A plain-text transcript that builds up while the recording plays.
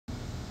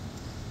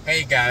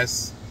Hey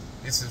guys,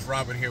 this is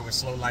Robert here with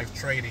Slow Life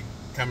Trading,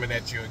 coming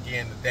at you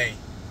again today.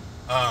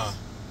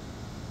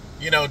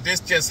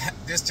 This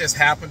just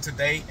happened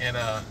today, and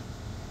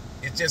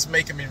it's just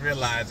making me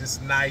realize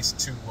it's nice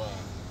to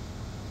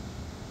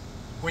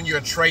when you're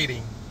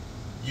trading,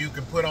 you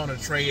can put on a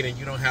trade and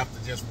you don't have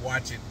to just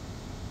watch it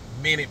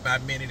minute by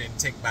minute and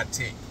tick by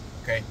tick.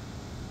 Okay,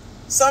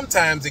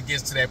 sometimes it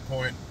gets to that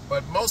point,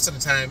 but most of the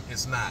time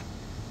it's not.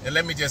 And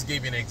let me just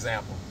give you an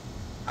example.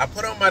 I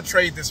put on my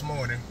trade this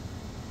morning,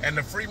 and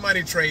the free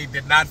money trade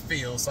did not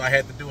fill, so I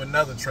had to do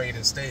another trade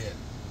instead.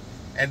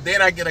 And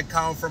then I get a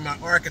call from my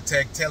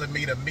architect telling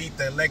me to meet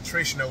the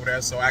electrician over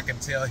there so I can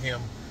tell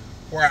him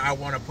where I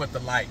want to put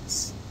the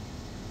lights.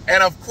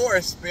 And of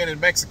course, being in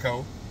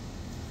Mexico,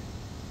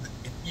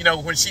 you know,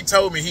 when she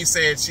told me, she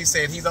said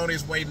he's on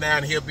his way now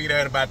and he'll be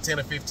there in about 10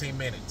 or 15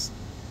 minutes.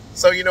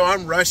 So, you know,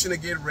 I'm rushing to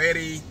get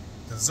ready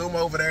to zoom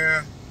over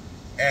there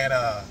and,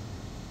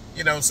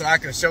 you know, so I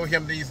can show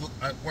him these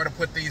where to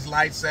put these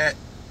lights at.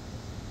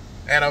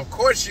 And of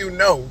course, you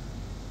know,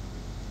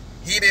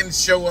 he didn't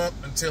show up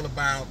until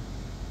about,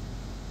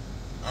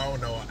 I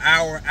don't know, an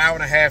hour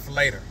and a half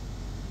later.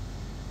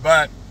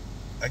 But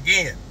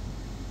again,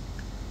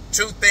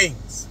 two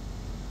things.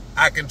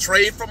 I can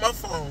trade from my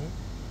phone,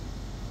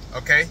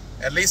 okay,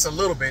 at least a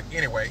little bit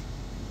anyway,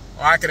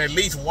 or I can at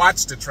least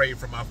watch the trade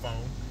from my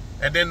phone.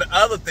 And then the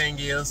other thing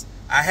is,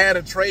 I had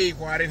a trade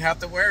where I didn't have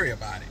to worry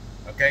about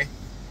it, okay?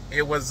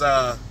 It was,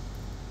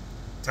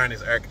 turn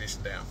this air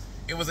conditioner down.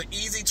 It was an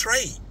easy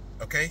trade,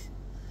 okay?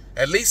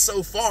 At least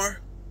so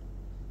far.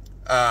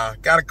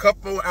 Got a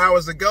couple more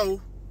hours to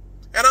go,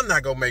 and I'm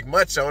not gonna make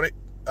much on it.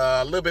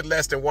 A little bit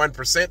less than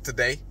 1%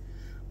 today.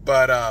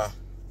 But,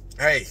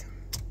 hey,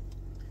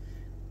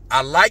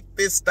 I like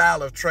this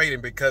style of trading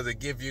because it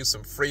gives you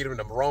some freedom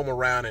to roam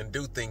around and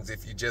do things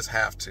if you just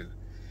have to.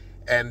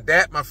 And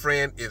that, my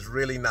friend, is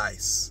really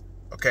nice,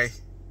 okay?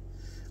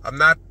 I'm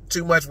not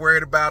too much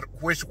worried about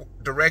which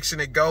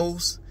direction it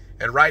goes.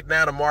 And right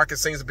now, the market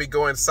seems to be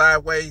going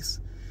sideways.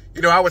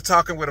 You know, I was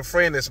talking with a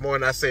friend this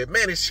morning. I said,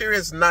 man, it sure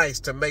is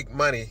nice to make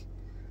money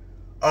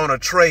on a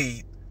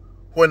trade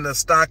when the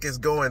stock is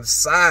going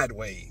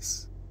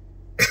sideways.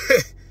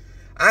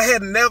 I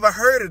had never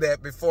heard of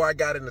that before I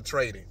got into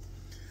trading.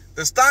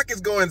 The stock is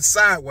going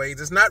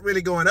sideways. It's not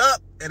really going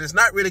up, and it's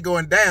not really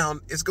going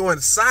down. It's going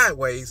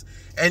sideways,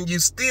 and you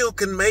still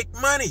can make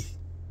money.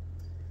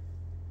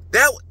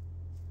 That,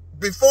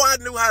 before I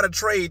knew how to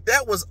trade,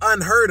 that was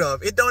unheard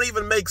of. It don't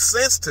even make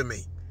sense to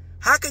me.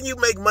 How can you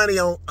make money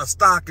on a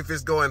stock if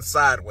it's going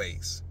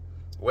sideways?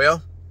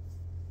 Well,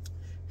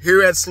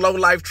 here at Slow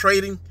Life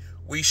Trading,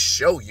 we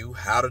show you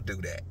how to do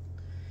that.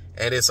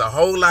 And it's a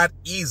whole lot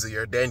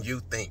easier than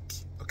you think,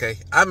 okay?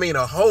 I mean,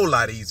 a whole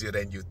lot easier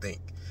than you think.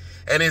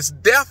 And it's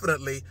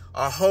definitely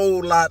a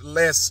whole lot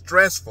less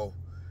stressful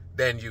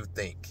than you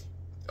think,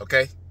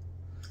 okay?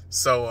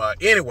 So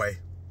anyway,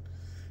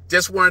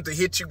 just wanted to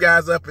hit you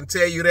guys up and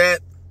tell you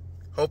that.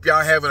 Hope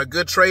y'all having a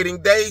good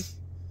trading day.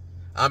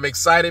 I'm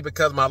excited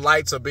because my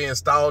lights are being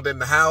installed in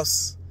the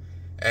house.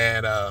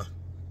 And,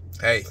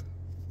 hey,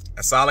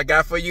 that's all I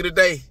got for you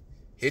today.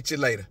 Hit you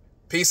later.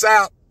 Peace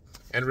out.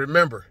 And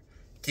remember,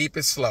 keep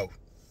it slow.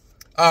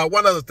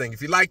 One other thing.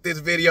 If you like this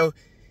video,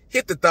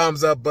 hit the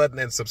thumbs up button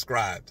and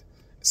subscribe.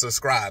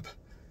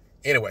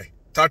 Anyway,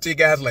 talk to you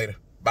guys later.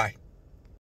 Bye.